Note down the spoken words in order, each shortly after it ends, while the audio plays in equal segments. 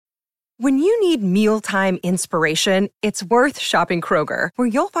When you need mealtime inspiration, it's worth shopping Kroger, where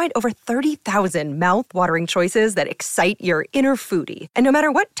you'll find over 30,000 mouth-watering choices that excite your inner foodie. And no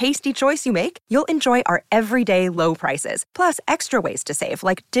matter what tasty choice you make, you'll enjoy our everyday low prices, plus extra ways to save,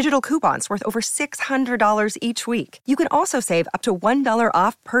 like digital coupons worth over $600 each week. You can also save up to $1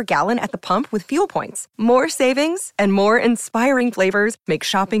 off per gallon at the pump with fuel points. More savings and more inspiring flavors make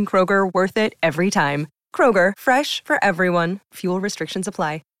shopping Kroger worth it every time. Kroger, fresh for everyone. Fuel restrictions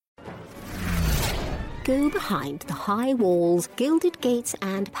apply. Go behind the high walls, gilded gates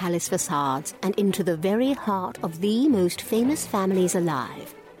and palace facades and into the very heart of the most famous families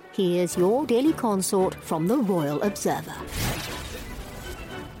alive. Here's your daily consort from the Royal Observer.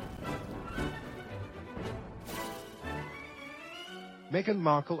 Meghan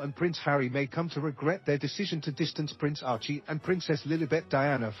Markle and Prince Harry may come to regret their decision to distance Prince Archie and Princess Lilibet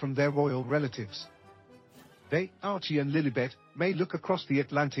Diana from their royal relatives. They, Archie and Lilibet, may look across the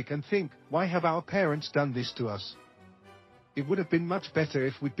Atlantic and think, why have our parents done this to us? It would have been much better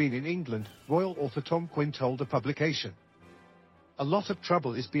if we'd been in England, royal author Tom Quinn told a publication. A lot of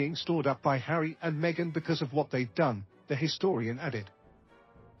trouble is being stored up by Harry and Meghan because of what they've done, the historian added.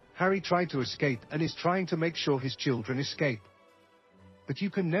 Harry tried to escape and is trying to make sure his children escape. But you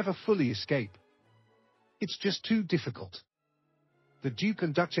can never fully escape. It's just too difficult. The Duke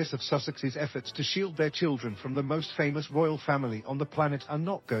and Duchess of Sussex's efforts to shield their children from the most famous royal family on the planet are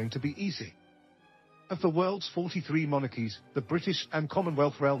not going to be easy. Of the world's 43 monarchies, the British and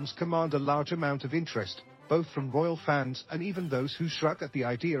Commonwealth realms command a large amount of interest, both from royal fans and even those who shrug at the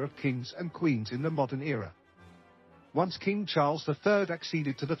idea of kings and queens in the modern era. Once King Charles III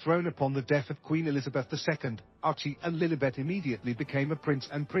acceded to the throne upon the death of Queen Elizabeth II, Archie and Lilibet immediately became a prince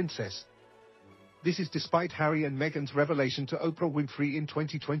and princess. This is despite Harry and Meghan's revelation to Oprah Winfrey in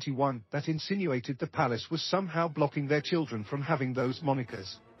 2021 that insinuated the palace was somehow blocking their children from having those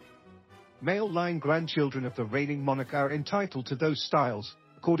monikers. Male line grandchildren of the reigning monarch are entitled to those styles,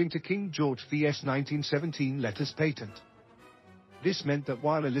 according to King George VI's 1917 letters patent. This meant that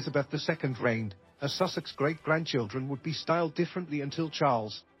while Elizabeth II reigned, her Sussex great-grandchildren would be styled differently until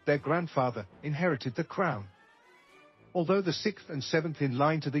Charles, their grandfather, inherited the crown. Although the 6th and 7th in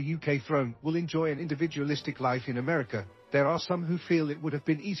line to the UK throne will enjoy an individualistic life in America, there are some who feel it would have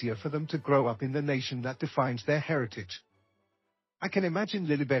been easier for them to grow up in the nation that defines their heritage. I can imagine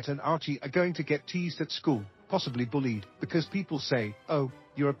Lilibet and Archie are going to get teased at school, possibly bullied, because people say, "Oh,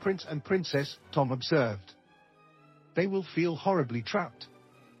 you're a prince and princess," Tom observed. They will feel horribly trapped.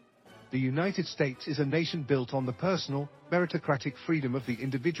 The United States is a nation built on the personal, meritocratic freedom of the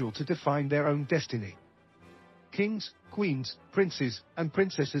individual to define their own destiny. Kings, queens, princes, and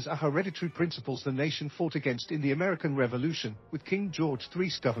princesses are hereditary principles the nation fought against in the American Revolution, with King George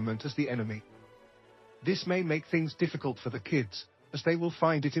III's government as the enemy. This may make things difficult for the kids, as they will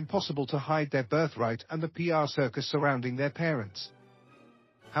find it impossible to hide their birthright and the PR circus surrounding their parents.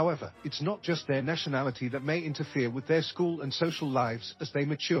 However, it's not just their nationality that may interfere with their school and social lives as they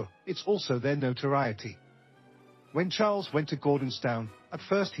mature, it's also their notoriety. When Charles went to Gordonstown, at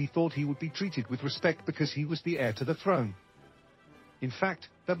first he thought he would be treated with respect because he was the heir to the throne. In fact,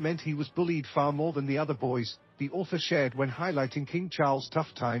 that meant he was bullied far more than the other boys, the author shared when highlighting King Charles'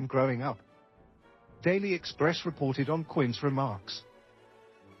 tough time growing up. Daily Express reported on Quinn's remarks.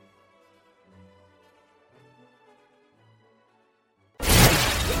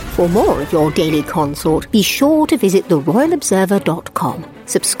 For more of your daily consort, be sure to visit theroyalobserver.com.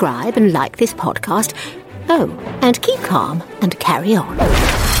 Subscribe and like this podcast. Oh, and keep calm and carry on.